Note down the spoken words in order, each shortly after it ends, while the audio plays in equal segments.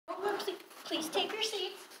Please take your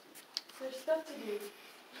seats. There's stuff to do.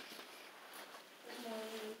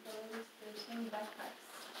 There's some backpacks.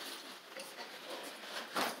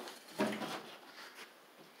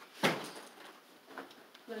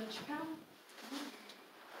 Lunch count.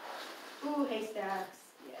 Ooh, haystacks.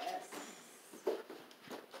 Yes.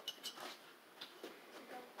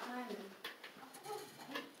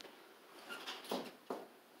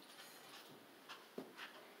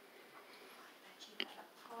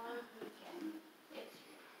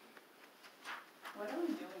 What are we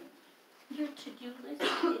doing? Your to-do list is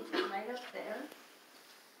right up there.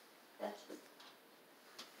 That's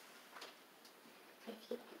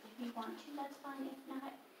just, if you want to, that's fine. If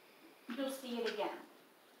not, you'll see it again.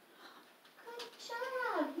 Good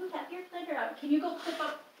job. You have your glitter out. Can you go clip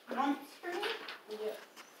up once for me? Yes.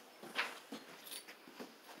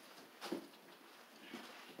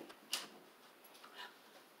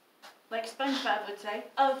 Like SpongeBob would say,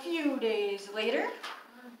 a few days later,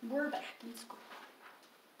 We're back in school.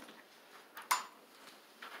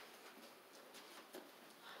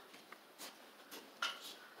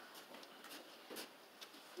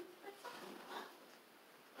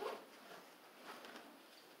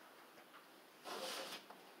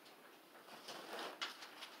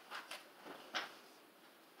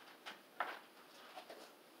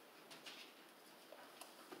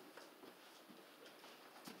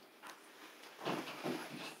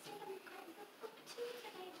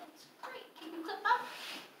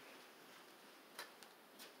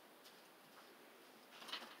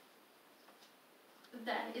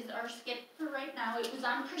 That is our skip for right now. It was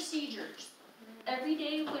on procedures. Every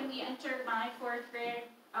day when we enter my 4th grade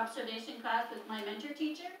observation class with my mentor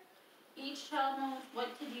teacher, each child knows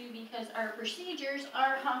what to do because our procedures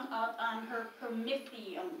are hung up on her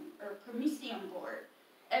permission board.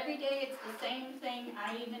 Every day it's the same thing.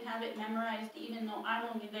 I even have it memorized even though I'm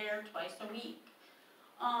only there twice a week.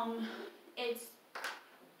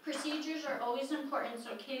 Procedures are always important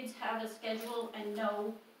so kids have a schedule and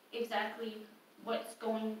know exactly what's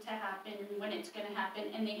going to happen and when it's going to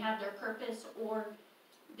happen, and they have their purpose or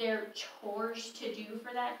their chores to do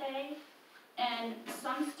for that day. And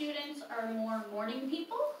some students are more morning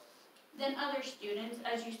people than other students,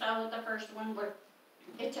 as you saw with the first one where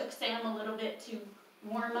it took Sam a little bit to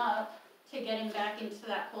warm up to getting back into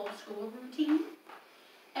that whole school routine.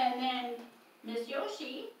 And then Ms.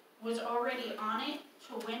 Yoshi was already on it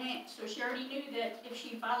to win it, so she already knew that if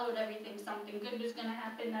she followed everything, something good was going to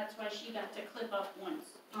happen. That's why she got to clip up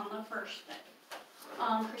once on the first day.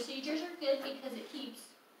 Procedures are good because it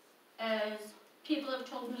keeps, as people have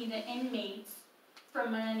told me, the inmates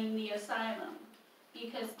from running the asylum,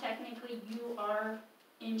 because technically you are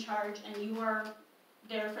in charge and you are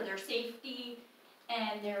there for their safety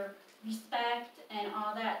and their respect and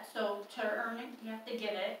all that. So to earn it, you have to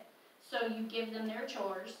give it. So you give them their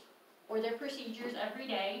chores or their procedures every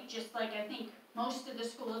day, just like I think most of the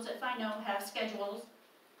schools, if I know, have schedules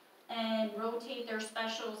and rotate their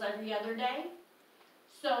specials every other day.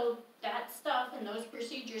 So that stuff and those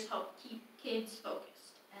procedures help keep kids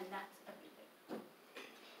focused, and that's everything.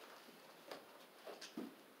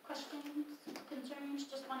 Questions, concerns,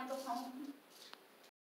 just want to go home?